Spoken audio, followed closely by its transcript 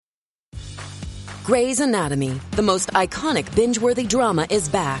Grey's Anatomy, the most iconic binge-worthy drama, is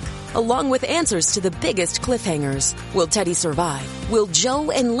back, along with answers to the biggest cliffhangers. Will Teddy survive? Will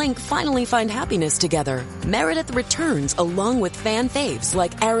Joe and Link finally find happiness together? Meredith returns along with fan faves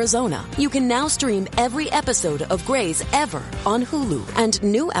like Arizona. You can now stream every episode of Grey's ever on Hulu, and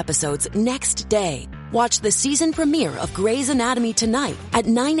new episodes next day. Watch the season premiere of Grey's Anatomy tonight at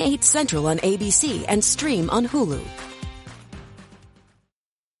 9/8 Central on ABC and stream on Hulu.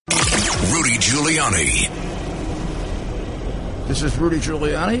 Rudy Giuliani. This is Rudy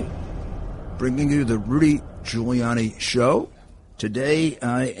Giuliani, bringing you the Rudy Giuliani Show. Today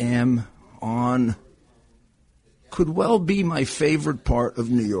I am on, could well be my favorite part of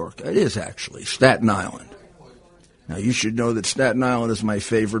New York. It is actually, Staten Island. Now you should know that Staten Island is my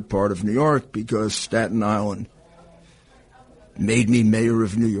favorite part of New York because Staten Island made me mayor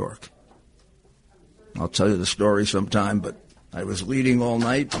of New York. I'll tell you the story sometime, but I was leading all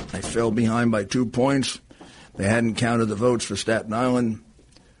night. I fell behind by 2 points. They hadn't counted the votes for Staten Island,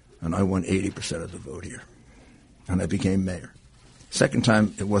 and I won 80% of the vote here. And I became mayor. Second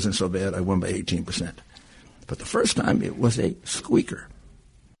time, it wasn't so bad. I won by 18%. But the first time, it was a squeaker.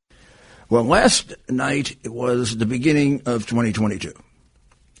 Well, last night, it was the beginning of 2022.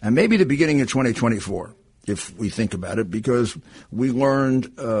 And maybe the beginning of 2024, if we think about it, because we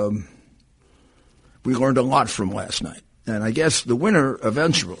learned a lot from last night. And I guess the winner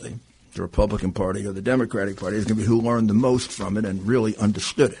eventually, the Republican Party or the Democratic Party, is going to be who learned the most from it and really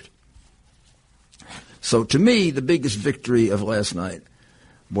understood it. So to me, the biggest victory of last night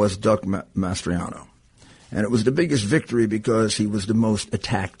was Doug Mastriano. And it was the biggest victory because he was the most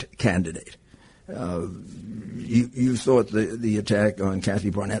attacked candidate. You thought the attack on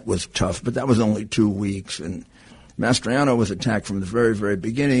Kathy Barnett was tough, but that was only 2 weeks. And Mastriano was attacked from the very, very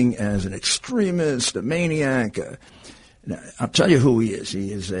beginning as an extremist, a maniac. Now, I'll tell you who he is.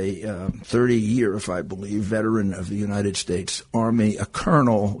 He is a 30-year, if I believe, veteran of the United States Army, a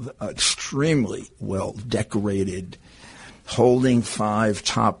colonel, extremely well decorated, holding 5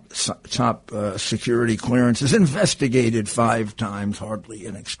 top security clearances, investigated 5 times, hardly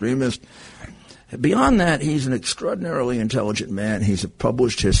an extremist. Beyond that, he's an extraordinarily intelligent man. He's a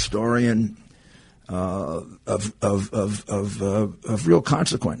published historian of real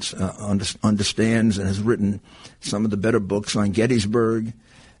consequence, understands and has written some of the better books on Gettysburg.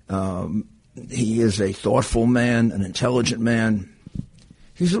 He is a thoughtful man, an intelligent man.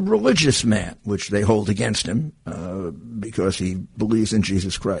 He's a religious man, which they hold against him because he believes in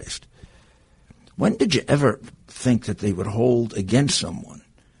Jesus Christ. When did you ever think that they would hold against someone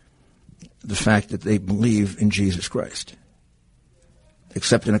the fact that they believe in Jesus Christ?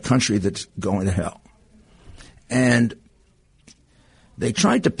 Except in a country that's going to hell. And they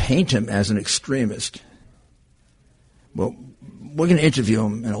tried to paint him as an extremist. Well, we're going to interview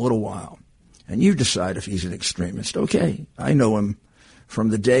him in a little while, and you decide if he's an extremist. Okay, I know him from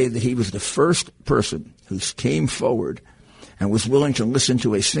the day that he was the first person who came forward and was willing to listen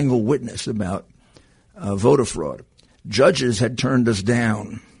to a single witness about voter fraud. Judges had turned us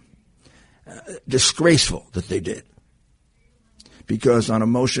down. Disgraceful that they did. Because on a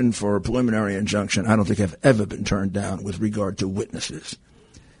motion for a preliminary injunction, I don't think I've ever been turned down with regard to witnesses.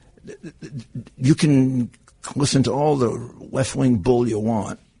 You can listen to all the left-wing bull you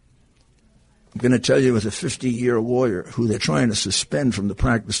want. I'm going to tell you as a 50-year lawyer who they're trying to suspend from the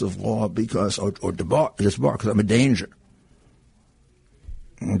practice of law because, or disbar because I'm a danger.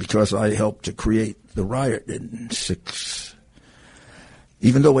 And because I helped to create the riot in 6,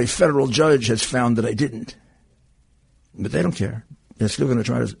 even though a federal judge has found that I didn't. But they don't care. They're still going to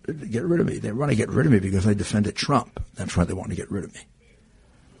try to get rid of me. They want to get rid of me because I defended Trump. That's why they want to get rid of me.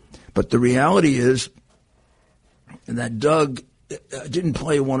 But the reality is that Doug didn't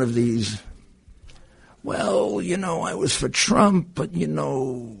play one of these, well, I was for Trump, but,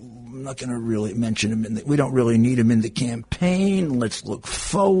 I'm not going to really mention him. We don't really need him in the campaign. Let's look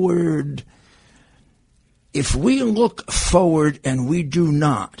forward. If we look forward and we do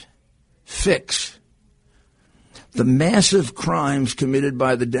not fix the massive crimes committed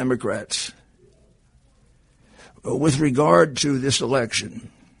by the Democrats with regard to this election,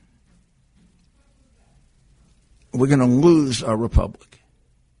 we're going to lose our republic.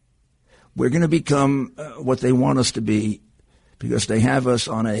 We're going to become what they want us to be because they have us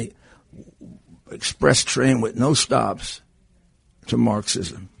on a express train with no stops to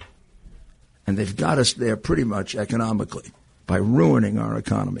Marxism. And they've got us there pretty much economically by ruining our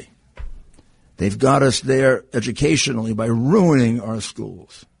economy. They've got us there educationally by ruining our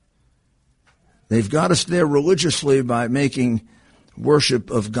schools. They've got us there religiously by making worship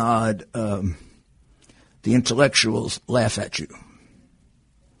of God, the intellectuals laugh at you.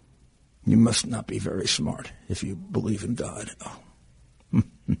 You must not be very smart if you believe in God. Oh.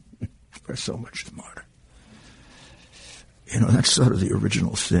 We're so much smarter. You know, that's sort of the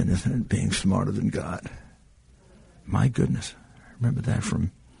original sin, isn't it? Being smarter than God. My goodness. I remember that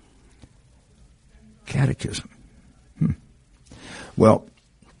from Catechism. Well,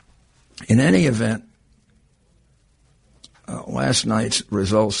 in any event, last night's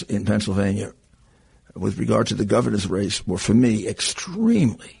results in Pennsylvania with regard to the governor's race were, for me,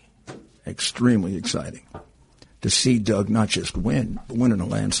 extremely exciting. To see Doug not just win, but win in a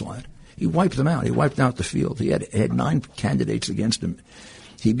landslide. He wiped them out. He wiped out the field. He had 9 candidates against him.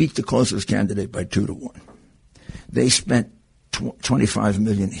 He beat the closest candidate by 2-1. They spent $25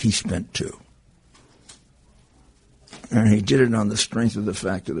 million. He spent $2 million. And he did it on the strength of the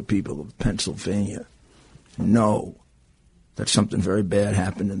fact that the people of Pennsylvania know that something very bad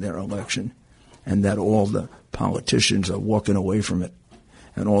happened in their election and that all the politicians are walking away from it.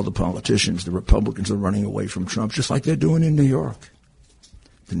 And all the politicians, the Republicans, are running away from Trump, just like they're doing in New York.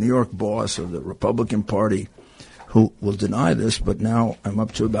 The New York boss of the Republican Party, who will deny this, but now I'm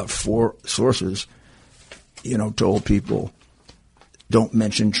up to about 4 sources, told people, don't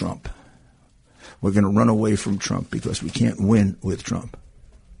mention Trump. We're going to run away from Trump because we can't win with Trump.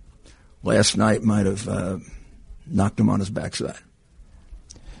 Last night might have knocked him on his backside.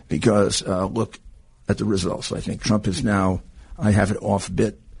 Because look at the results. I think Trump is now, I have it off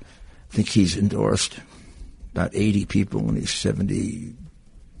bit, I think he's endorsed about 80 people and he's 78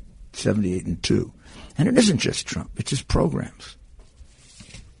 and 2. And it isn't just Trump. It's his programs.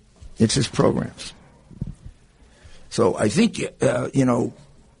 It's his programs. So I think,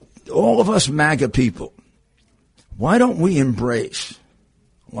 all of us MAGA people, why don't we embrace,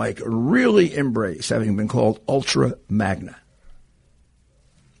 really embrace, having been called ultra magna?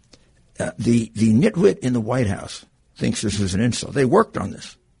 The nitwit in the White House thinks this is an insult. They worked on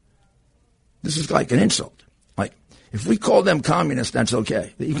this. This is like an insult. Like, if we call them communists, that's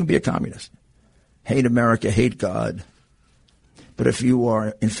okay. You can be a communist. Hate America, hate God. But if you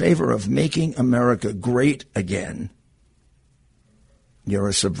are in favor of making America great again, you're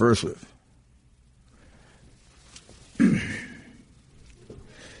a subversive. The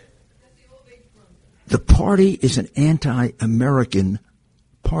party is an anti-American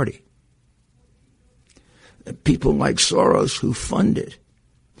party. People like Soros, who fund it,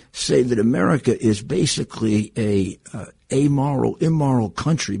 say that America is basically a amoral, immoral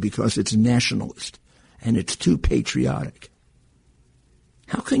country because it's nationalist and it's too patriotic.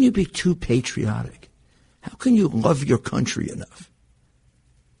 How can you be too patriotic? How can you love your country enough?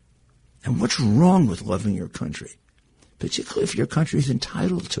 And what's wrong with loving your country, particularly if your country is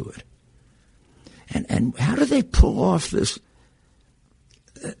entitled to it? And how do they pull off this?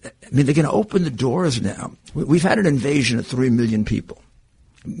 I mean, they're going to open the doors now. We've had an invasion of 3 million people.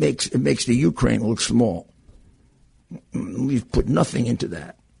 It makes the Ukraine look small. We've put nothing into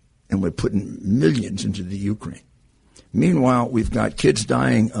that, and we're putting millions into the Ukraine. Meanwhile, we've got kids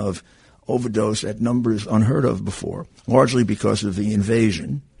dying of overdose at numbers unheard of before, largely because of the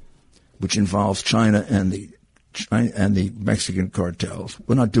invasion, which involves China and the Mexican cartels.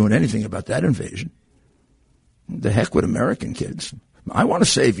 We're not doing anything about that invasion. The heck with American kids. I want to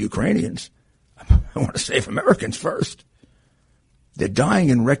save Ukrainians. I want to save Americans first. They're dying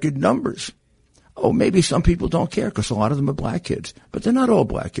in record numbers. Oh, maybe some people don't care because a lot of them are black kids. But they're not all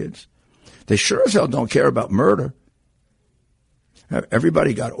black kids. They sure as hell don't care about murder.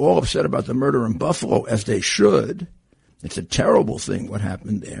 Everybody got all upset about the murder in Buffalo, as they should. It's a terrible thing what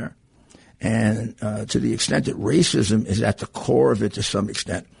happened there. And to the extent that racism is at the core of it to some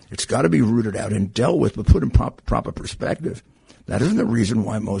extent, it's got to be rooted out and dealt with, but put in proper perspective. That isn't the reason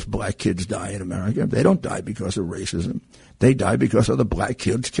why most black kids die in America. They don't die because of racism. They die because other black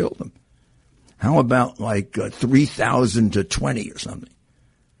kids killed them. How about 3,000 to 20 or something?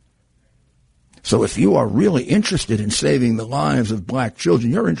 So if you are really interested in saving the lives of black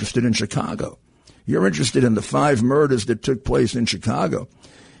children, you're interested in Chicago. You're interested in the 5 murders that took place in Chicago.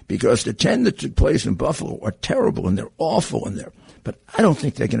 Because the 10 that took place in Buffalo are terrible and they're awful in there. But I don't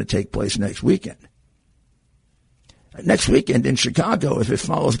think they're going to take place next weekend. Next weekend in Chicago, if it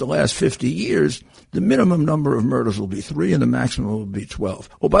follows the last 50 years, the minimum number of murders will be 3 and the maximum will be 12.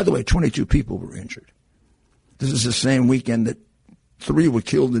 Oh, by the way, 22 people were injured. This is the same weekend that 3 were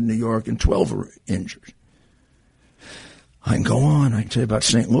killed in New York and 12 were injured. I can go on. I can tell you about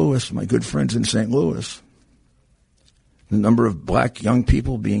St. Louis, my good friends in St. Louis. The number of black young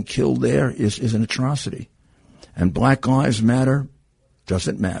people being killed there is an atrocity. And Black Lives Matter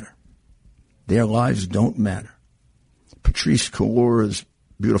doesn't matter. Their lives don't matter. Patrisse Cullors'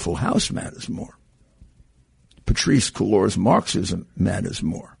 beautiful house matters more. Patrisse Cullors' Marxism matters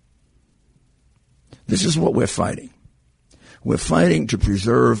more. This is what we're fighting. We're fighting to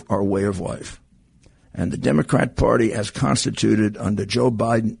preserve our way of life. And the Democrat Party, as constituted under Joe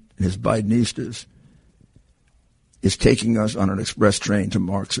Biden and his Bidenistas, is taking us on an express train to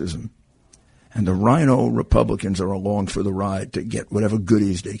Marxism. And the rhino Republicans are along for the ride to get whatever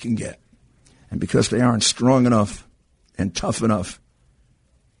goodies they can get. And because they aren't strong enough and tough enough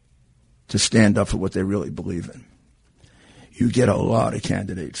to stand up for what they really believe in, you get a lot of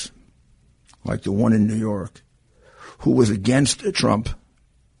candidates, like the one in New York, who was against Trump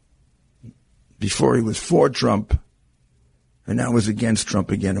before he was for Trump, and now is against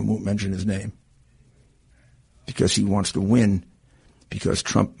Trump again and won't mention his name because he wants to win because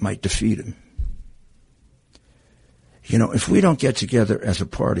Trump might defeat him. You know, if we don't get together as a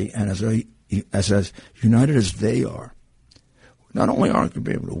party and as united as they are, not only aren't we going to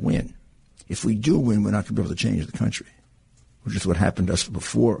be able to win, if we do win, we're not going to be able to change the country, which is what happened to us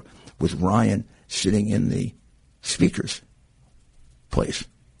before with Ryan sitting in the speaker's place.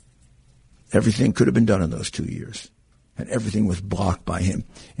 Everything could have been done in those 2 years, and everything was blocked by him,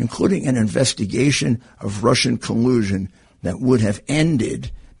 including an investigation of Russian collusion that would have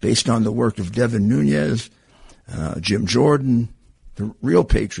ended based on the work of Devin Nunes, Jim Jordan, the real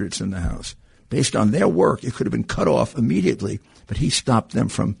patriots in the House. Based on their work, it could have been cut off immediately, but he stopped them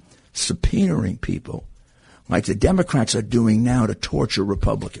from subpoenaing people like the Democrats are doing now to torture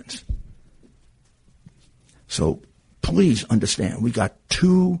Republicans. So please understand, we got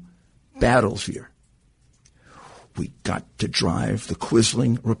two battles here. We got to drive the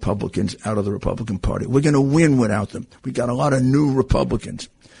quisling Republicans out of the Republican Party. We're going to win without them. We got a lot of new Republicans.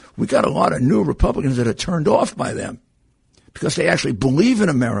 We got a lot of new Republicans that are turned off by them because they actually believe in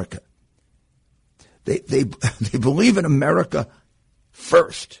America. They believe in America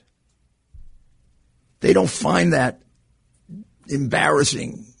first. They don't find that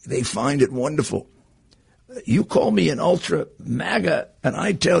embarrassing. They find it wonderful. You call me an ultra MAGA, and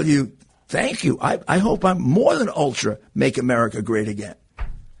I tell you, thank you. I hope I'm more than ultra make America great again.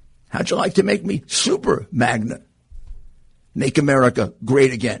 How'd you like to make me super magna? Make America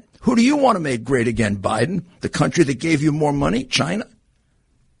great again. Who do you want to make great again, Biden? The country that gave you more money, China?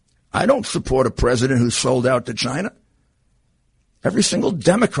 I don't support a president who sold out to China. Every single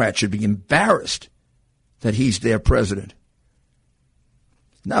Democrat should be embarrassed that he's their president.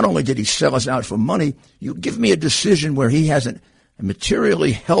 Not only did he sell us out for money, you give me a decision where he hasn't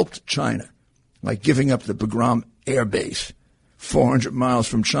materially helped China, like giving up the Bagram Air Base 400 miles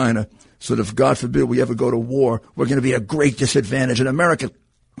from China, so that if, God forbid, we ever go to war, we're going to be at a great disadvantage, and American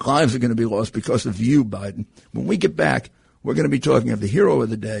lives are going to be lost because of you, Biden. When we get back, we're going to be talking of the hero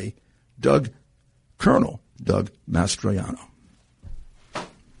of the day, Colonel Doug Mastriano.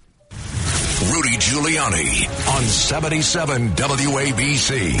 Rudy Giuliani on 77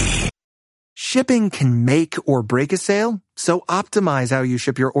 WABC. Shipping can make or break a sale, so optimize how you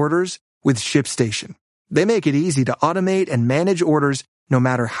ship your orders with ShipStation. They make it easy to automate and manage orders no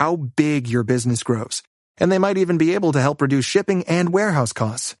matter how big your business grows. And they might even be able to help reduce shipping and warehouse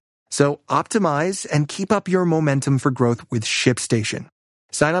costs. So optimize and keep up your momentum for growth with ShipStation.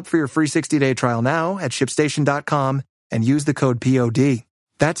 Sign up for your free 60-day trial now at ShipStation.com and use the code POD.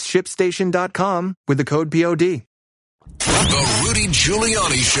 That's ShipStation.com with the code POD. The Rudy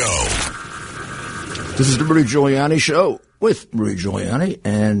Giuliani Show. This is the Rudy Giuliani Show with Rudy Giuliani,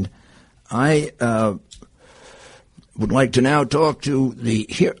 and I would like to now talk to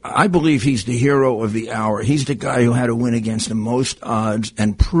I believe he's the hero of the hour. He's the guy who had to win against the most odds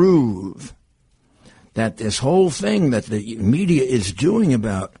and prove that this whole thing that the media is doing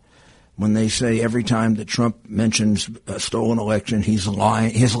about when they say every time that Trump mentions a stolen election, he's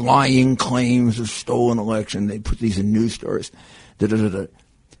lying, his lying claims of stolen election, they put these in news stories,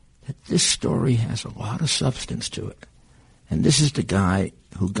 this story has a lot of substance to it. And this is the guy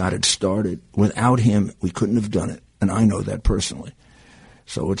who got it started. Without him, we couldn't have done it. And I know that personally.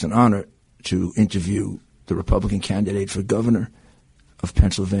 So it's an honor to interview the Republican candidate for governor of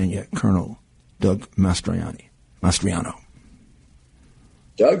Pennsylvania, Colonel Doug Mastriano.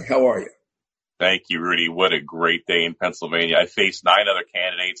 Doug, how are you? Thank you, Rudy. What a great day in Pennsylvania. I faced 9 other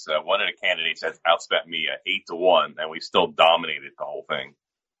candidates. One of the candidates has outspent me 8-1, and we still dominated the whole thing.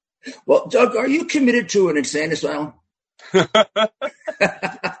 Well, Doug, are you committed to an insane asylum? Well,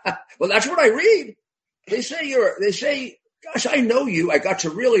 that's what I read. They say, gosh, I know you. I got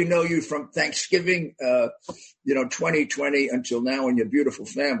to really know you from Thanksgiving, 2020 until now, and your beautiful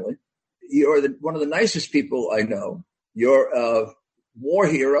family. You're one of the nicest people I know. You're a war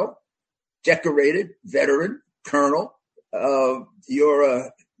hero, decorated veteran, colonel. You're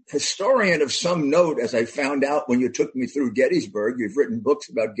a historian of some note, as I found out when you took me through Gettysburg. You've written books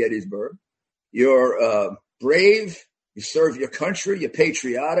about Gettysburg. You're brave. You serve your country. You're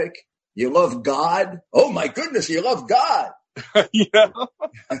patriotic. You love God. Oh, my goodness, you love God. Yeah.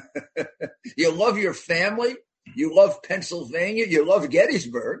 You love your family. You love Pennsylvania. You love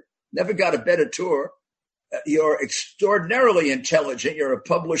Gettysburg. Never got a better tour. You're extraordinarily intelligent. You're a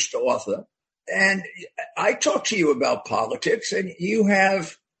published author. And I talk to you about politics, and you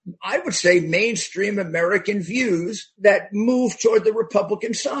have, I would say, mainstream American views that move toward the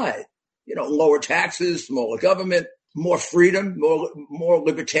Republican side. You know, lower taxes, smaller government, more freedom, more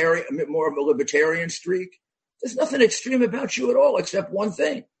libertarian, more of a libertarian streak. There's nothing extreme about you at all, except one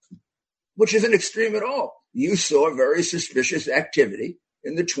thing, which isn't extreme at all. You saw very suspicious activity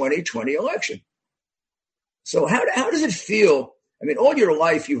in the 2020 election. So how does it feel? I mean, all your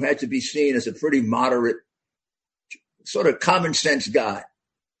life you had to be seen as a pretty moderate, sort of common sense guy.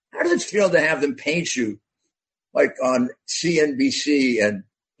 How does it feel to have them paint you like on CNBC and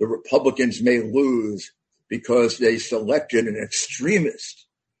the Republicans may lose because they selected an extremist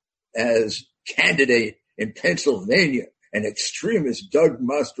as candidate in Pennsylvania, an extremist, Doug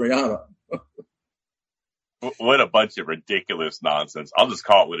Mastriano? What a bunch of ridiculous nonsense. I'll just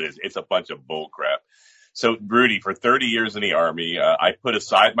call it what it is. It's a bunch of bull crap. So, Rudy, for 30 years in the Army, I put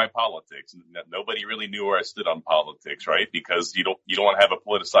aside my politics. Nobody really knew where I stood on politics, right? Because you don't want to have a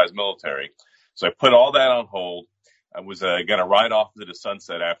politicized military. So I put all that on hold. I was going to ride off into the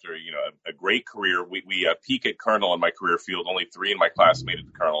sunset after, a great career. We peak at colonel in my career field. Only 3 in my class made it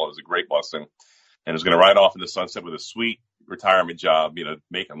to colonel. It was a great blessing. And I was going to ride off into the sunset with a sweet retirement job,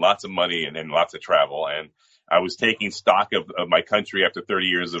 making lots of money and lots of travel. And I was taking stock of my country after 30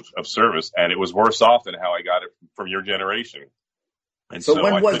 years of service, and it was worse off than how I got it from your generation. And so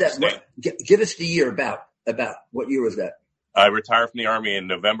when was that? Give us the year about what year was that? I retired from the Army in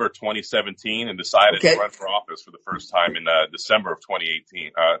November 2017 and decided to run for office for the first time in December of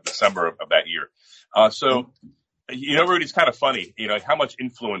 2018, December of that year. Rudy, it's kind of funny, how much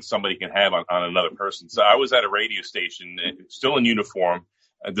influence somebody can have on another person. So I was at a radio station, still in uniform,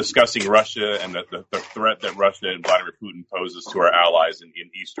 discussing Russia and the threat that Russia and Vladimir Putin poses to our allies in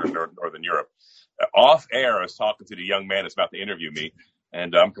Eastern Northern Europe. Off air, I was talking to the young man that's about to interview me,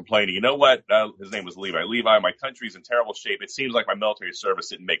 and I'm complaining, you know what? His name was Levi. Levi, my country's in terrible shape. It seems like my military service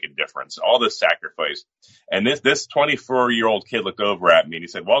didn't make a difference. All this sacrifice. And this 24-year-old kid looked over at me and he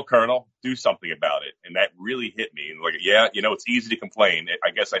said, well, Colonel, do something about it. And that really hit me. And like, yeah, it's easy to complain. I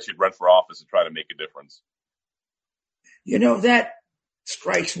guess I should run for office and try to make a difference. That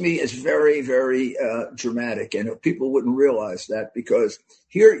strikes me as very, very dramatic. And people wouldn't realize that because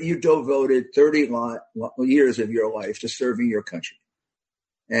here you devoted 30 years of your life to serving your country.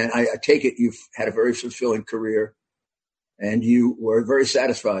 And I take it you've had a very fulfilling career and you were very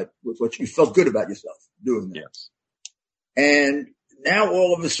satisfied with what you felt good about yourself doing that. Yes. And now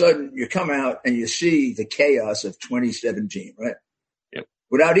all of a sudden you come out and you see the chaos of 2017, right? Yep.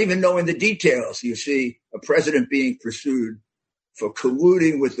 Without even knowing the details, you see a president being pursued for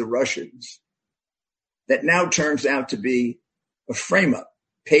colluding with the Russians that now turns out to be a frame-up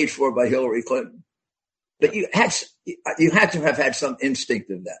paid for by Hillary Clinton. But you had to have had some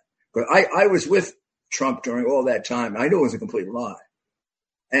instinct of that. But I was with Trump during all that time. I knew it was a complete lie.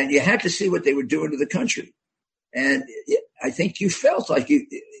 And you had to see what they were doing to the country. And I think you felt like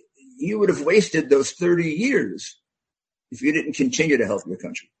you would have wasted those 30 years if you didn't continue to help your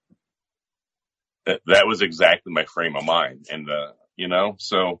country. That was exactly my frame of mind. And,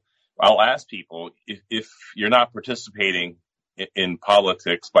 so I'll ask people if you're not participating in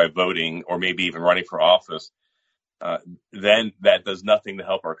politics by voting or maybe even running for office, then that does nothing to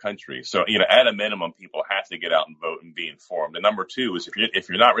help our country. So, at a minimum, people have to get out and vote and be informed. And number 2 is if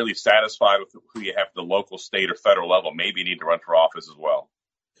you're not really satisfied with who you have at the local, state, or federal level, maybe you need to run for office as well.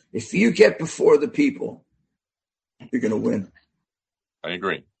 If you get before the people, you're going to win. I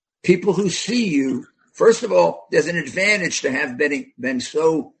agree. People who see you, first of all, there's an advantage to have been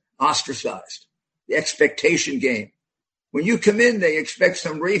so ostracized. The expectation game. When you come in, they expect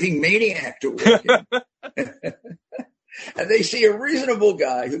some raving maniac to walk in. And they see a reasonable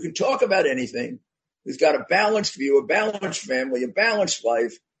guy who can talk about anything, who's got a balanced view, a balanced family, a balanced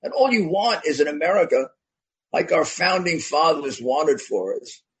life. And all you want is an America like our founding fathers wanted for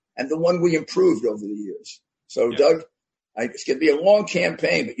us and the one we improved over the years. So, yeah. Doug, it's going to be a long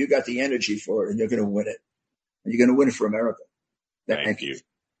campaign, but you got the energy for it and you're going to win it. And you're going to win it for America. Thank you.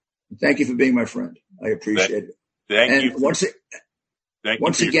 Thank you for being my friend. I appreciate it. Thank you.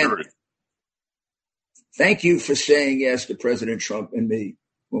 Once again, thank you for saying yes to President Trump and me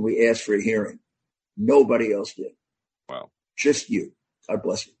when we asked for a hearing. Nobody else did. Wow. Just you. God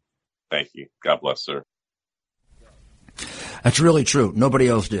bless you. Thank you. God bless, sir. That's really true. Nobody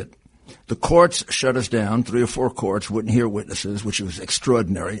else did. The courts shut us down. 3 or 4 courts wouldn't hear witnesses, which was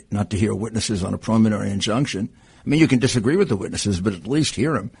extraordinary, not to hear witnesses on a preliminary injunction. I mean, you can disagree with the witnesses, but at least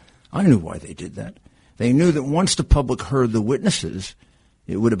hear them. I knew why they did that. They knew that once the public heard the witnesses,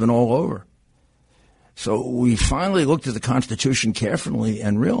 it would have been all over. So we finally looked at the Constitution carefully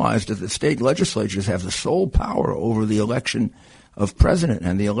and realized that the state legislatures have the sole power over the election of president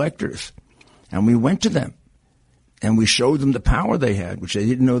and the electors. And we went to them and we showed them the power they had, which they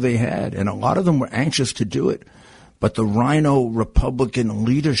didn't know they had. And a lot of them were anxious to do it. But the rhino Republican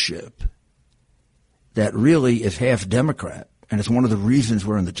leadership that really is half Democrat, and it's one of the reasons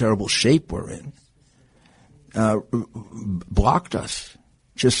we're in the terrible shape we're in, blocked us.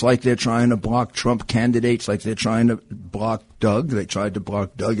 Just like they're trying to block Trump candidates, like they're trying to block Doug. They tried to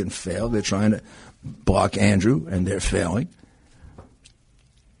block Doug and failed. They're trying to block Andrew, and they're failing.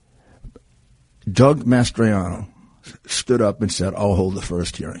 Doug Mastriano stood up and said, I'll hold the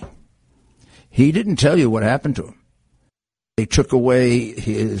first hearing. He didn't tell you what happened to him. They took away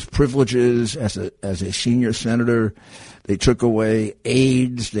his privileges as a senior senator. They took away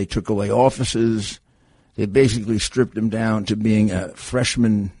aides. They took away offices. They basically stripped him down to being a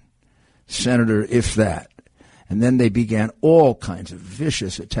freshman senator, if that. And then they began all kinds of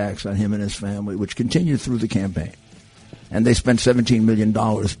vicious attacks on him and his family, which continued through the campaign. And they spent $17 million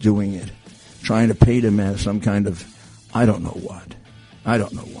doing it, trying to paint him as some kind of, I don't know what.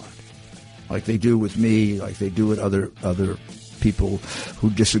 Like they do with me, like they do with other people who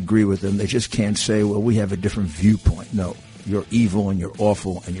disagree with them. They just can't say, well, we have a different viewpoint. No, you're evil and you're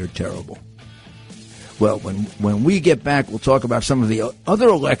awful and you're terrible. Well, when we get back, we'll talk about some of the other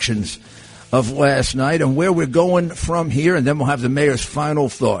elections of last night and where we're going from here, and then we'll have the mayor's final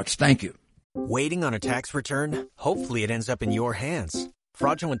thoughts. Thank you. Waiting on a tax return? Hopefully it ends up in your hands.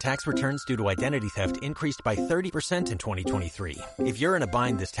 Fraudulent tax returns due to identity theft increased by 30% in 2023. If you're in a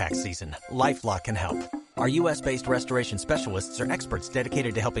bind this tax season, LifeLock can help. Our U.S.-based restoration specialists are experts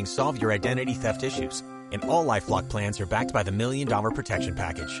dedicated to helping solve your identity theft issues. And all LifeLock plans are backed by the $1 Million Protection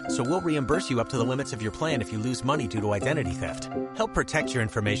Package. So we'll reimburse you up to the limits of your plan if you lose money due to identity theft. Help protect your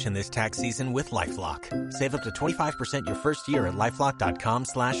information this tax season with LifeLock. Save up to 25% your first year at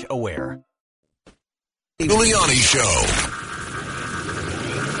LifeLock.com/aware. Giuliani Show.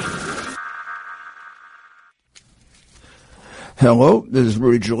 Hello, this is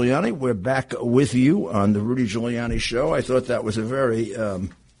Rudy Giuliani. We're back with you on the Rudy Giuliani Show. I thought that was a very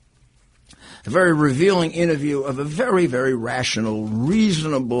revealing interview of a very, very rational,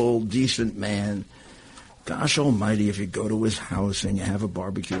 reasonable, decent man. Gosh almighty, if you go to his house and you have a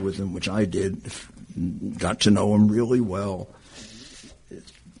barbecue with him, which I did, got to know him really well.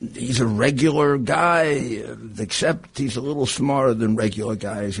 He's a regular guy, except he's a little smarter than regular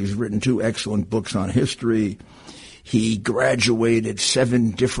guys. He's written 2 excellent books on history. He graduated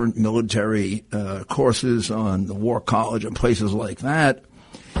 7 different military courses on the War College and places like that.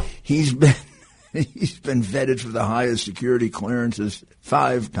 He's been vetted for the highest security clearances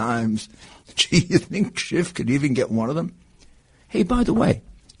 5 times. Gee, you think Schiff could even get one of them? Hey, by the way,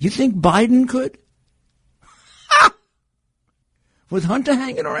 you think Biden could? Ha! With Hunter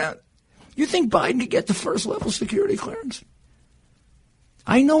hanging around, you think Biden could get the first level security clearance?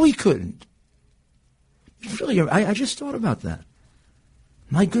 I know he couldn't. Really, I just thought about that.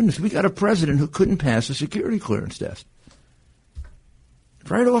 My goodness, we got a president who couldn't pass a security clearance test.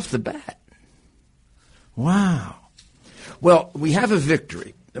 Right off the bat. Wow. Well, we have a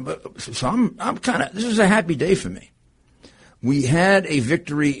victory. So I'm kind of, this is a happy day for me. We had a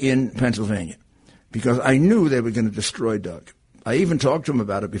victory in Pennsylvania because I knew they were going to destroy Doug. I even talked to him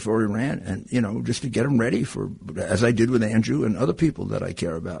about it before he ran, and, just to get him ready for, as I did with Andrew and other people that I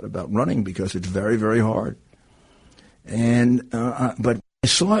care about running, because it's very, very hard. And, but I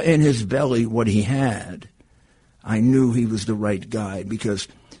saw in his belly what he had. I knew he was the right guy because,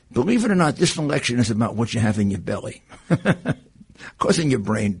 believe it or not, this election is about what you have in your belly. Of course, in your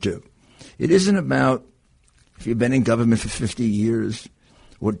brain, too. It isn't about if you've been in government for 50 years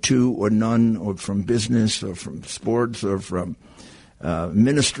or 2 or none, or from business or from sports or from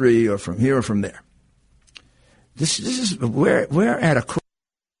ministry or from here or from there. This is we're at a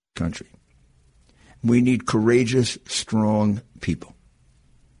country. We need courageous, strong people.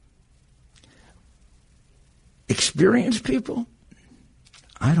 Experienced people?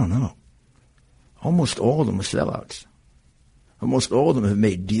 I don't know. Almost all of them are sellouts. Almost all of them have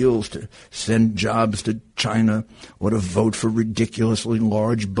made deals to send jobs to China or to vote for ridiculously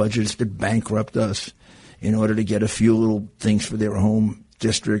large budgets that bankrupt us in order to get a few little things for their home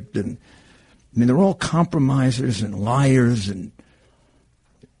district. And I mean, they're all compromisers and liars. And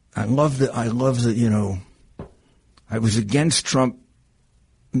I love that, I was against Trump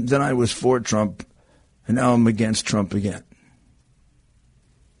then I was for Trump, and now I'm against Trump again.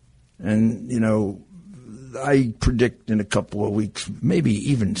 And, I predict in a couple of weeks, maybe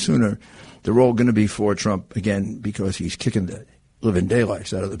even sooner, they're all going to be for Trump again because he's kicking the living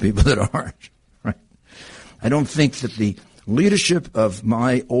daylights out of the people that aren't. Right? I don't think that the leadership of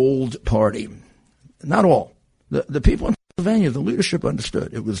my old party, not all, the people in Pennsylvania, the leadership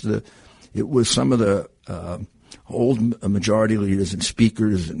understood. It was some of the old majority leaders and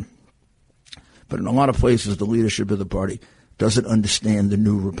speakers, but in a lot of places, the leadership of the party doesn't understand the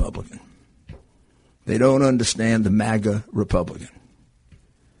new Republican. They don't understand the MAGA Republican.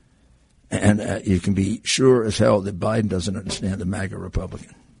 And you can be sure as hell that Biden doesn't understand the MAGA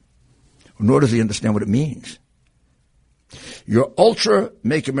Republican. Nor does he understand what it means. You're ultra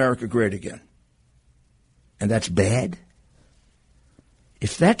make America great again. And that's bad?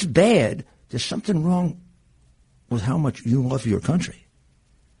 If that's bad, there's something wrong with how much you love your country.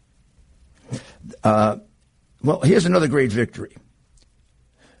 Well, here's another great victory.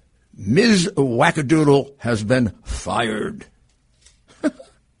 Ms. Wackadoodle has been fired.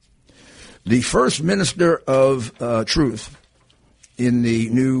 The first minister of truth in the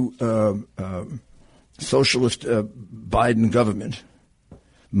new socialist Biden government,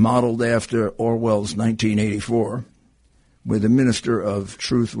 modeled after Orwell's 1984, where the minister of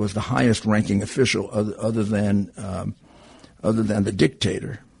truth was the highest ranking official other than the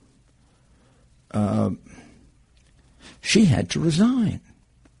dictator, she had to resign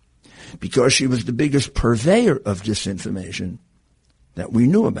because she was the biggest purveyor of disinformation that we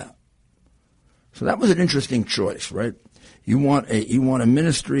knew about. So that was an interesting choice, right? You want a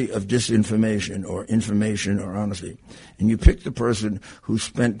ministry of disinformation or information or honesty, and you pick the person who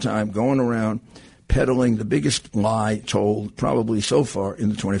spent time going around peddling the biggest lie told probably so far in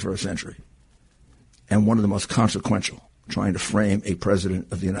the 21st century, and one of the most consequential, trying to frame a president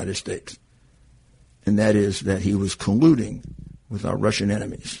of the United States, and that is that he was colluding with our Russian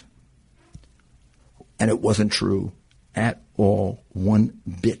enemies. And it wasn't true at all, one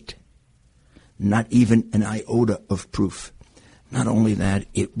bit. Not even an iota of proof. Not only that,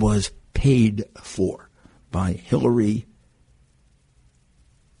 it was paid for by Hillary,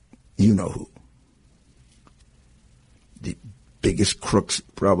 you know who. The biggest crooks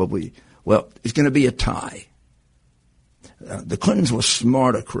probably. Well, it's going to be a tie. The Clintons were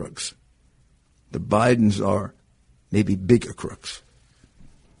smarter crooks. The Bidens are maybe bigger crooks.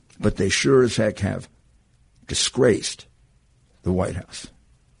 But they sure as heck have disgraced the White House.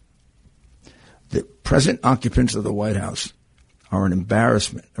 The present occupants of the White House are an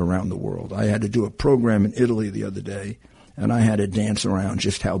embarrassment around the world. I had to do a program in Italy the other day, and I had to dance around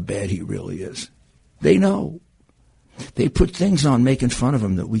just how bad he really is. They know. They put things on making fun of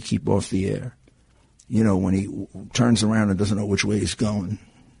him that we keep off the air. You know, when he turns around and doesn't know which way he's going.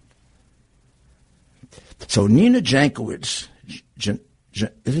 So Nina Jankowicz, is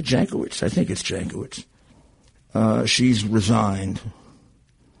it Jankowicz? I think it's Jankowicz. She's resigned,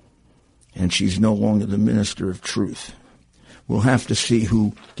 and she's no longer the minister of truth. We'll have to see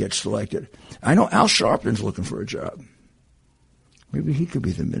who gets selected. I know Al Sharpton's looking for a job. Maybe he could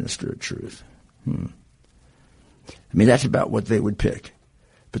be the minister of truth. I mean, that's about what they would pick.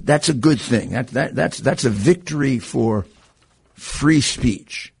 But that's a good thing. That's a victory for free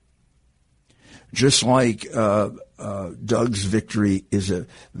speech. Just like Doug's victory is a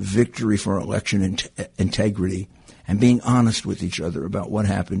victory for election integrity and being honest with each other about what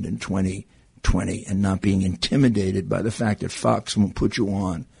happened in 2020 and not being intimidated by the fact that Fox won't put you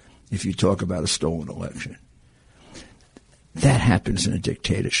on if you talk about a stolen election. That happens in a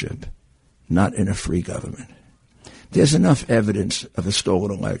dictatorship, not in a free government. There's enough evidence of a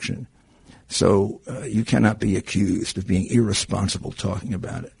stolen election, so you cannot be accused of being irresponsible talking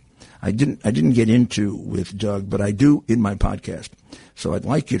about it. I didn't get into with Doug, but I do in my podcast. So I'd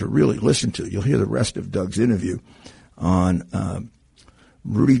like you to really listen to it. You'll hear the rest of Doug's interview on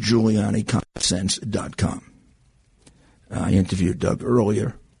RudyGiulianiCommonSense.com. I interviewed Doug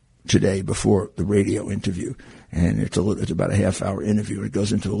earlier today before the radio interview, and it's about a half-hour interview. It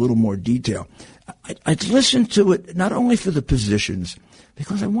goes into a little more detail. I'd listen to it not only for the positions,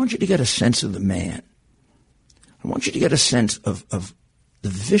 because I want you to get a sense of the man. I want you to get a sense of the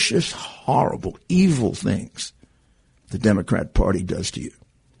vicious, horrible, evil things the Democrat Party does to you.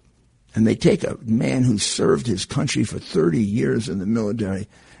 And they take a man who served his country for 30 years in the military,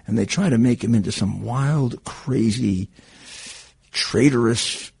 and they try to make him into some wild, crazy,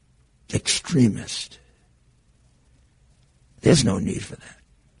 traitorous extremist. There's no need for that.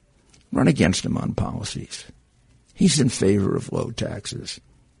 Run against him on policies. He's in favor of low taxes.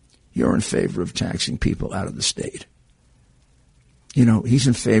 You're in favor of taxing people out of the state. He's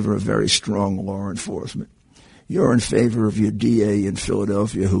in favor of very strong law enforcement. You're in favor of your DA in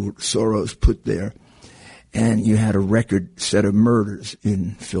Philadelphia who Soros put there, and you had a record set of murders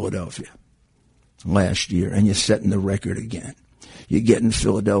in Philadelphia last year, and you're setting the record again. You're getting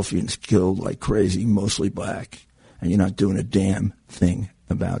Philadelphians killed like crazy, mostly black, and you're not doing a damn thing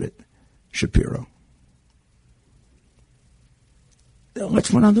about it, Shapiro.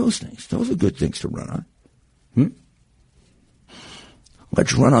 Let's run on those things. Those are good things to run on.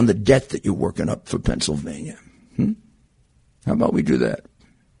 Let's run on the debt that you're working up for Pennsylvania. How about we do that?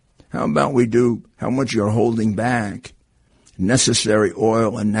 How about we do how much you're holding back necessary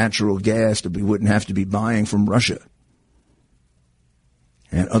oil and natural gas that we wouldn't have to be buying from Russia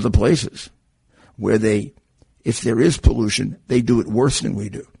and other places where if there is pollution, they do it worse than we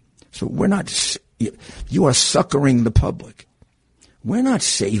do. So you are suckering the public. We're not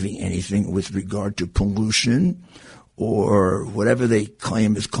saving anything with regard to pollution or whatever they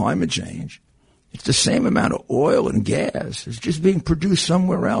claim is climate change. It's the same amount of oil and gas. It's just being produced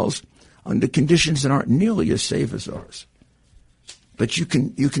somewhere else under conditions that aren't nearly as safe as ours. But you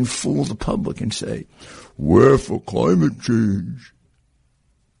can fool the public and say, we're for climate change.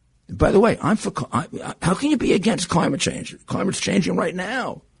 By the way, how can you be against climate change? Climate's changing right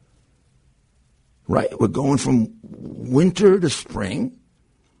now. Right? We're going from winter to spring.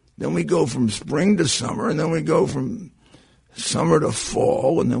 Then we go from spring to summer. And then we go from summer to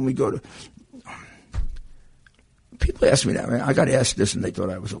fall. And then we go to... People ask me that. I got asked this, and they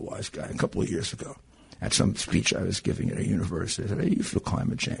thought I was a wise guy a couple of years ago at some speech I was giving at a university. They said, "Hey, you feel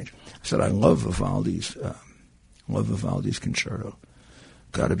climate change?" I said, "I love Vivaldi's concerto.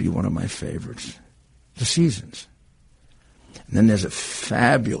 Got to be one of my favorites. The Seasons." And then there's a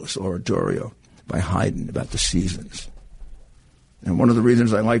fabulous oratorio by Haydn about the seasons. And one of the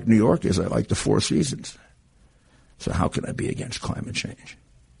reasons I like New York is I like the four seasons. So how can I be against climate change?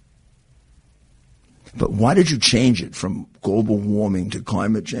 But why did you change it from global warming to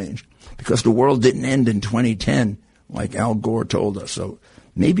climate change? Because the world didn't end in 2010 like Al Gore told us. So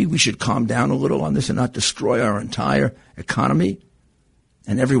maybe we should calm down a little on this and not destroy our entire economy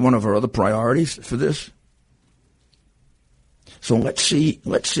and every one of our other priorities for this. So let's see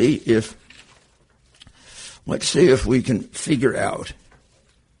if we can figure out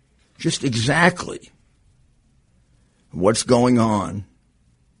just exactly what's going on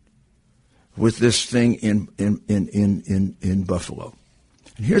with this thing in Buffalo.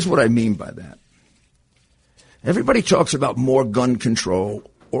 And here's what I mean by that. Everybody talks about more gun control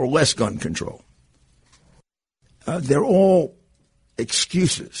or less gun control. They're all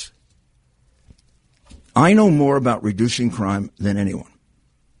excuses. I know more about reducing crime than anyone.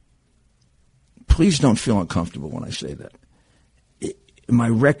 Please don't feel uncomfortable when I say that. My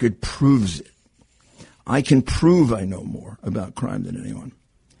record proves it. I can prove I know more about crime than anyone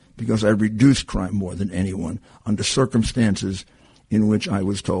because I reduced crime more than anyone under circumstances in which I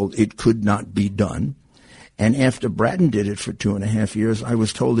was told it could not be done. And after Bratton did it for 2.5 years, I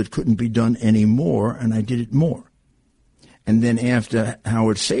was told it couldn't be done anymore, and I did it more. And then after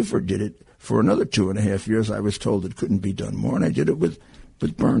Howard Safer did it for another 2.5 years, I was told it couldn't be done more, and I did it with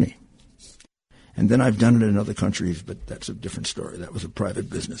Bernie. And then I've done it in other countries, but that's a different story. That was a private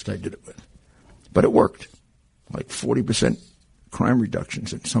business I did it with. But it worked, like 40% crime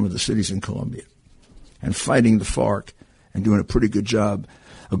reductions in some of the cities in Colombia, and fighting the FARC and doing a pretty good job,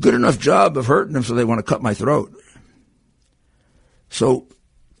 a good enough job of hurting them so they want to cut my throat. So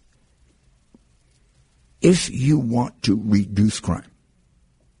if you want to reduce crime,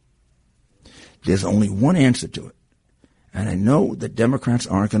 there's only one answer to it. And I know that Democrats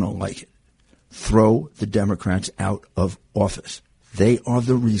aren't going to like it. Throw the Democrats out of office. They are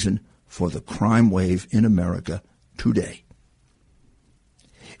the reason for the crime wave in America today.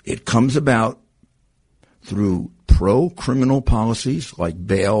 It comes about through pro-criminal policies like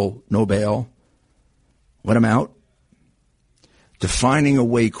bail, no bail, let them out, defining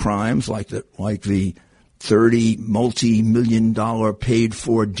away crimes like the 30 multi-million-dollar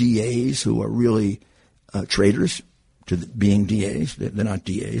paid-for DAs who are really traitors to being DAs. They're not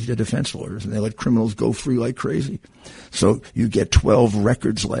DAs, they're defense lawyers, and they let criminals go free like crazy. So you get 12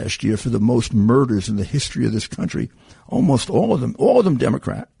 records last year for the most murders in the history of this country. Almost all of them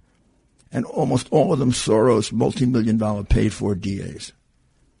Democrat, and almost all of them Soros multi-million-dollar paid-for DAs.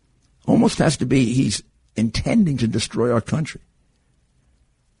 Almost has to be he's intending to destroy our country.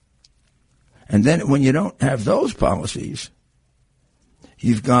 And then when you don't have those policies,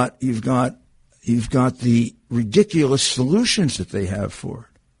 you've got the ridiculous solutions that they have for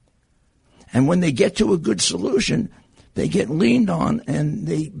it. And when they get to a good solution, they get leaned on and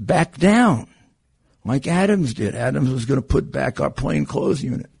they back down like Adams did. Adams was going to put back our plainclothes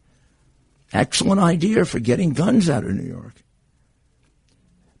unit. Excellent idea for getting guns out of New York.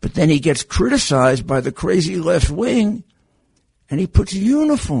 But then he gets criticized by the crazy left wing, and he puts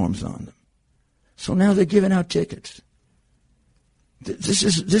uniforms on them. So now they're giving out tickets. This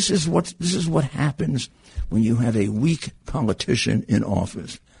is what happens when you have a weak politician in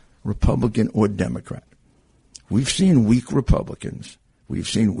office, Republican or Democrat. We've seen weak Republicans. We've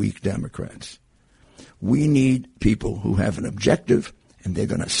seen weak Democrats. We need people who have an objective, and they're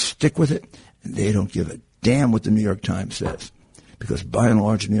going to stick with it, and they don't give a damn what the New York Times says. Because by and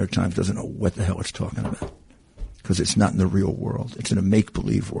large, the New York Times doesn't know what the hell it's talking about. Because it's not in the real world. It's in a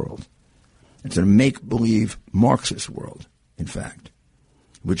make-believe world. It's in a make-believe Marxist world, in fact,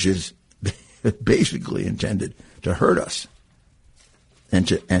 which is basically intended to hurt us and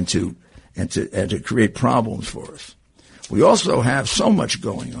to create problems for us. We also have so much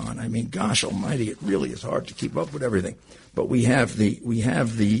going on. I mean, gosh almighty, it really is hard to keep up with everything. But we have the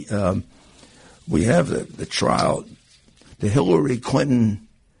trial. The Hillary Clinton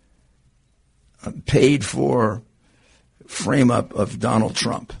paid for frame-up of Donald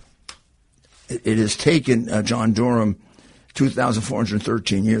Trump. It has taken John Durham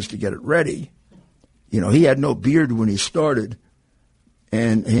 2,413 years to get it ready. You know, he had no beard when he started,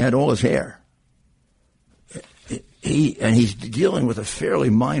 and he had all his hair. He's dealing with a fairly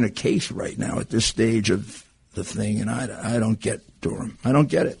minor case right now at this stage of the thing, and I don't get Durham. I don't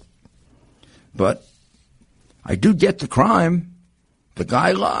get it. But I do get the crime. The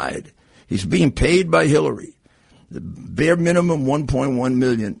guy lied. He's being paid by Hillary. The bare minimum $1.1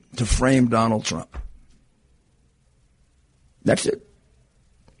 million to frame Donald Trump. That's it.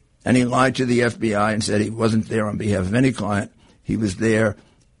 And he lied to the FBI and said he wasn't there on behalf of any client. He was there,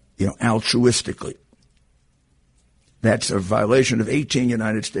 altruistically. That's a violation of 18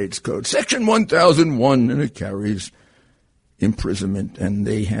 United States Code, Section 1001, and it carries imprisonment, and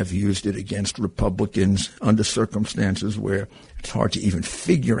they have used it against Republicans under circumstances where it's hard to even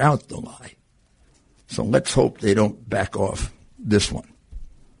figure out the lie. So let's hope they don't back off this one.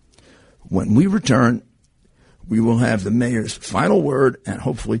 When we return, we will have the mayor's final word, and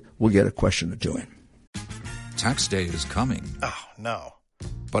hopefully we'll get a question or two in. Tax day is coming. Oh, no.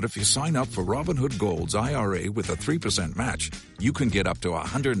 But if you sign up for Robinhood Gold's IRA with a 3% match, you can get up to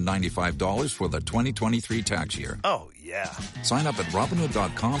 $195 for the 2023 tax year. Oh, yeah. Sign up at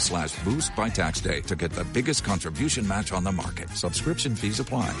Robinhood.com/boost by tax day to get the biggest contribution match on the market. Subscription fees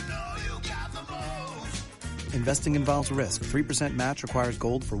apply. Investing involves risk. 3% match requires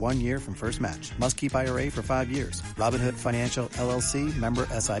gold for 1 year from first match. Must keep IRA for 5 years. Robinhood Financial, LLC, member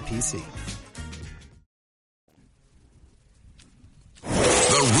SIPC.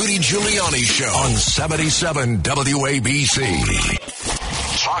 The Rudy Giuliani Show on 77 WABC.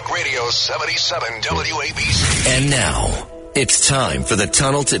 Talk Radio 77 WABC. And now, it's time for the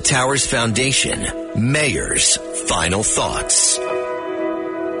Tunnel to Towers Foundation Mayor's Final Thoughts.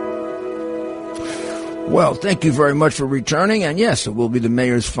 Well, thank you very much for returning. And yes, it will be the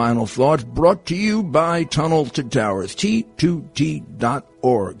mayor's final thoughts brought to you by Tunnel to Towers,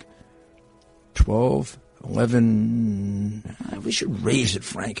 T2T.org. 11, we should raise it,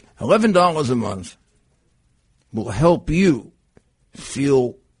 Frank. $11 a month will help you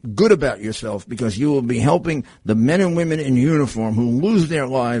feel good about yourself because you will be helping the men and women in uniform who lose their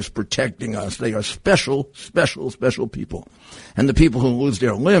lives protecting us. They are special, special, special people. And the people who lose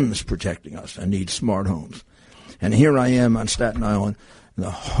their limbs protecting us and need smart homes. And here I am on Staten Island,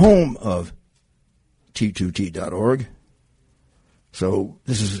 the home of T2T.org. So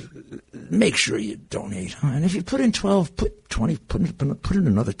this is, make sure you donate. And if you put in 12, put 20, put in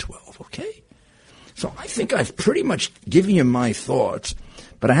another 12, okay? So I think I've pretty much given you my thoughts,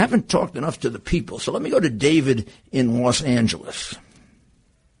 but I haven't talked enough to the people. So let me go to David in Los Angeles.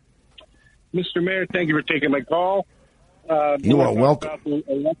 Mr. Mayor, thank you for taking my call. You are welcome. About the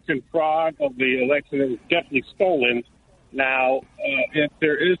election fraud of the election that was definitely stolen. Now, if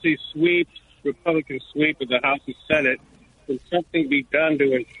there is a sweep, Republican sweep of the House and Senate, can something be done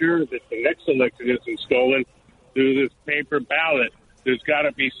to ensure that the next election isn't stolen through this paper ballot? There's got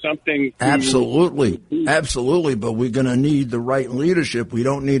to be something. Absolutely. But we're going to need the right leadership. We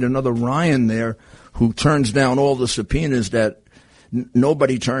don't need another Ryan there who turns down all the subpoenas that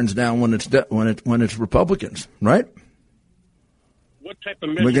nobody turns down when it's Republicans, right? What type of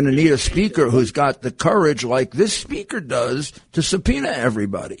we're going to need a speaker who's got the courage, like this speaker does, to subpoena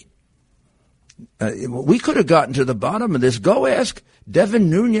everybody. We could have gotten to the bottom of this. Go ask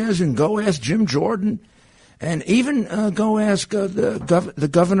Devin Nunes and go ask Jim Jordan, and even go ask the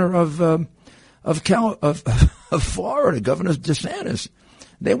governor of Florida, Governor DeSantis.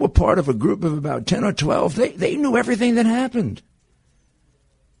 They were part of a group of about 10 or 12. They knew everything that happened.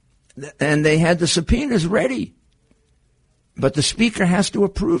 And they had the subpoenas ready. But the Speaker has to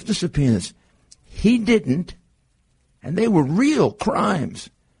approve the subpoenas. He didn't. And they were real crimes.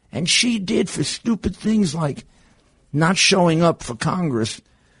 And she did for stupid things like not showing up for Congress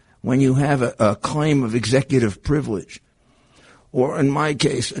when you have a claim of executive privilege. Or in my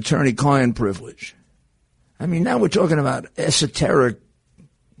case, attorney-client privilege. I mean, now we're talking about esoteric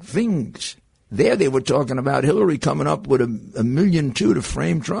things. There they were talking about Hillary coming up with $1.2 million to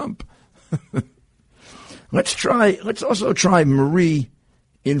frame Trump. Let's also try Marie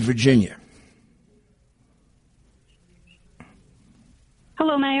in Virginia.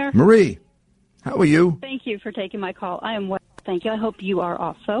 Hello, Mayor. Marie, how are you? Thank you for taking my call. I am well, thank you. I hope you are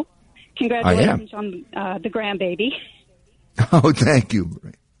also. Congratulations on the grandbaby. Oh, thank you,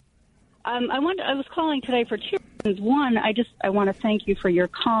 Marie. I was calling today for two reasons. One, I want to thank you for your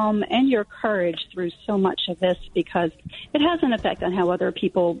calm and your courage through so much of this, because it has an effect on how other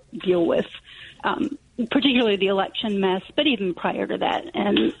people deal with, particularly the election mess, but even prior to that.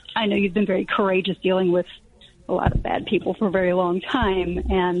 And I know you've been very courageous dealing with a lot of bad people for a very long time,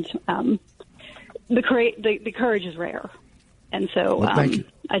 and the courage is rare. And so thank you.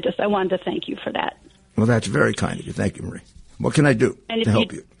 I wanted to thank you for that. Well, that's very kind of you. Thank you, Marie. What can I do to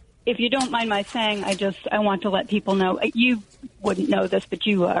help you? If you don't mind my saying, I want to let people know, you wouldn't know this, but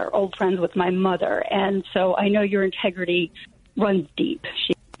you are old friends with my mother, and so I know your integrity runs deep.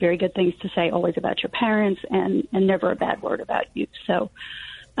 She has very good things to say always about your parents, and never a bad word about you. So,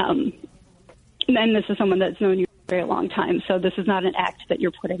 and this is someone that's known you for a very long time, so this is not an act that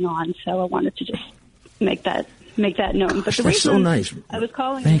you're putting on, so I wanted to just make that known. But the that's so nice. I was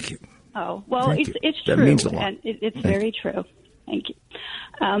calling. Thank you. Oh, well, it's true. That means a lot. And it's very true. Thank you.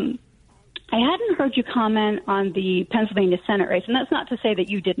 I hadn't heard you comment on the Pennsylvania Senate race, and that's not to say that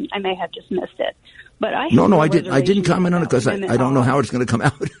you didn't. I may have just missed it. But I I didn't comment on it because I don't know how it's going to come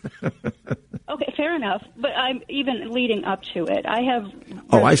out. Okay, fair enough. But I'm even leading up to it. I have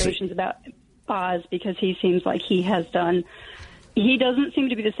reservations about Oz because he seems like he doesn't seem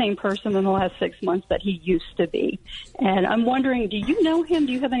to be the same person in the last 6 months that he used to be. And I'm wondering, do you know him?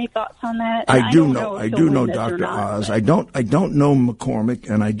 Do you have any thoughts on that? I do know Dr. Oz. I don't know McCormick,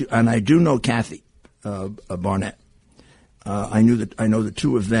 and I do know Kathy Barnett. I know the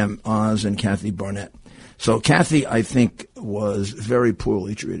two of them, Oz and Kathy Barnett. So Kathy, I think, was very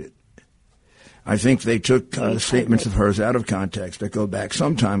poorly treated. I think they took statements of hers out of context that go back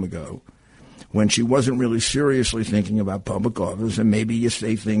some time ago, when she wasn't really seriously thinking about public office, and maybe you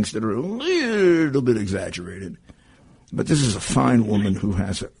say things that are a little bit exaggerated. But this is a fine woman who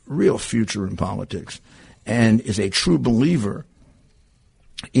has a real future in politics and is a true believer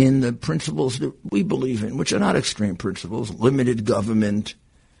in the principles that we believe in, which are not extreme principles: limited government,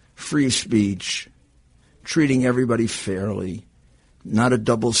 free speech, treating everybody fairly, not a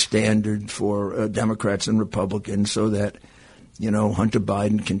double standard for Democrats and Republicans so that Hunter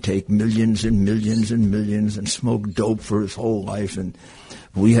Biden can take millions and millions and millions and smoke dope for his whole life. And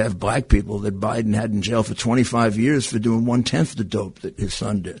we have black people that Biden had in jail for 25 years for doing 1/10 the dope that his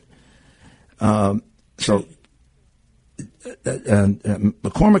son did.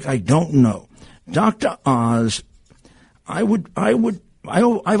 McCormick, I don't know. Dr. Oz,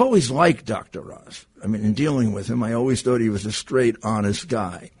 I've always liked Dr. Oz. I mean, in dealing with him, I always thought he was a straight, honest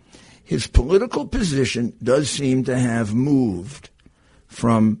guy. His political position does seem to have moved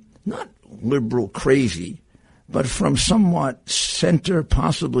from not liberal crazy, but from somewhat center,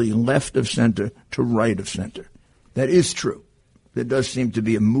 possibly left of center, to right of center. That is true. There does seem to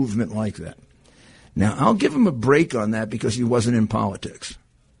be a movement like that. Now, I'll give him a break on that because he wasn't in politics.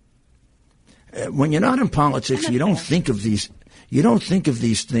 When you're not in politics, you don't think of these. You don't think of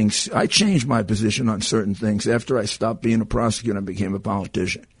these things. I changed my position on certain things after I stopped being a prosecutor and became a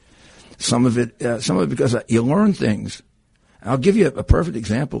politician. Some of it because you learn things. I'll give you a perfect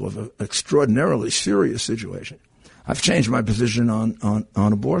example of an extraordinarily serious situation. I've changed my position on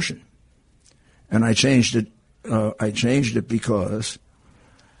abortion, and I changed it. I changed it because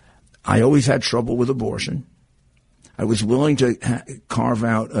I always had trouble with abortion. I was willing to carve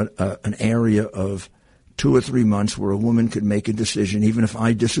out an area of 2 or 3 months where a woman could make a decision, even if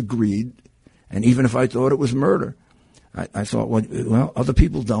I disagreed, and even if I thought it was murder. I thought, well, other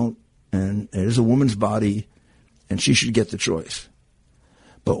people don't. And it is a woman's body, and she should get the choice.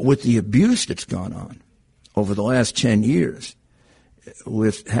 But with the abuse that's gone on over the last 10 years,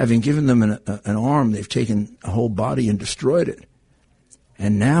 with having given them an arm, they've taken a whole body and destroyed it.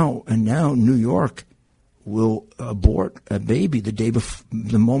 And now New York will abort a baby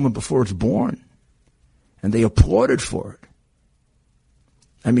the moment before it's born. And they applauded for it.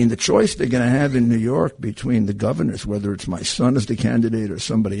 I mean, the choice they're going to have in New York between the governors, whether it's my son as the candidate or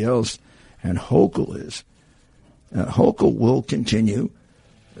somebody else, and Hochul is, Hochul will continue.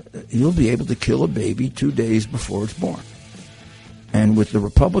 He'll be able to kill a baby 2 days before it's born. And with the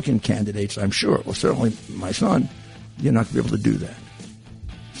Republican candidates, I'm sure, well, certainly my son, you're not going to be able to do that.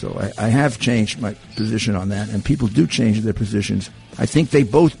 So I have changed my position on that, and people do change their positions. I think they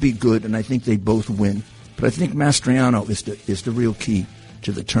both be good, and I think they both win. But I think Mastriano is the real key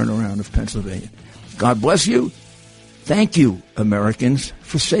to the turnaround of Pennsylvania. God bless you. Thank you, Americans,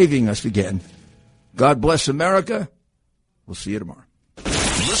 for saving us again. God bless America. We'll see you tomorrow.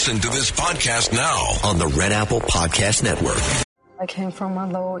 Listen to this podcast now On the Red Apple Podcast Network. I came from a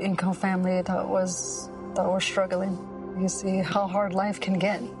low-income family that was struggling. You see how hard life can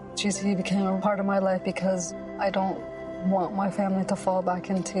get. GC became a part of my life because I don't want my family to fall back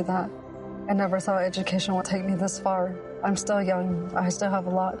into that. I never thought education would take me this far. I'm still young. I still have a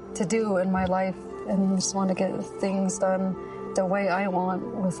lot to do in my life and just want to get things done the way I want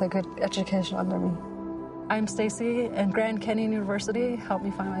with a good education under me. I'm Stacy, and Grand Canyon University helped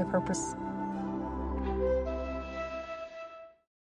me find my purpose.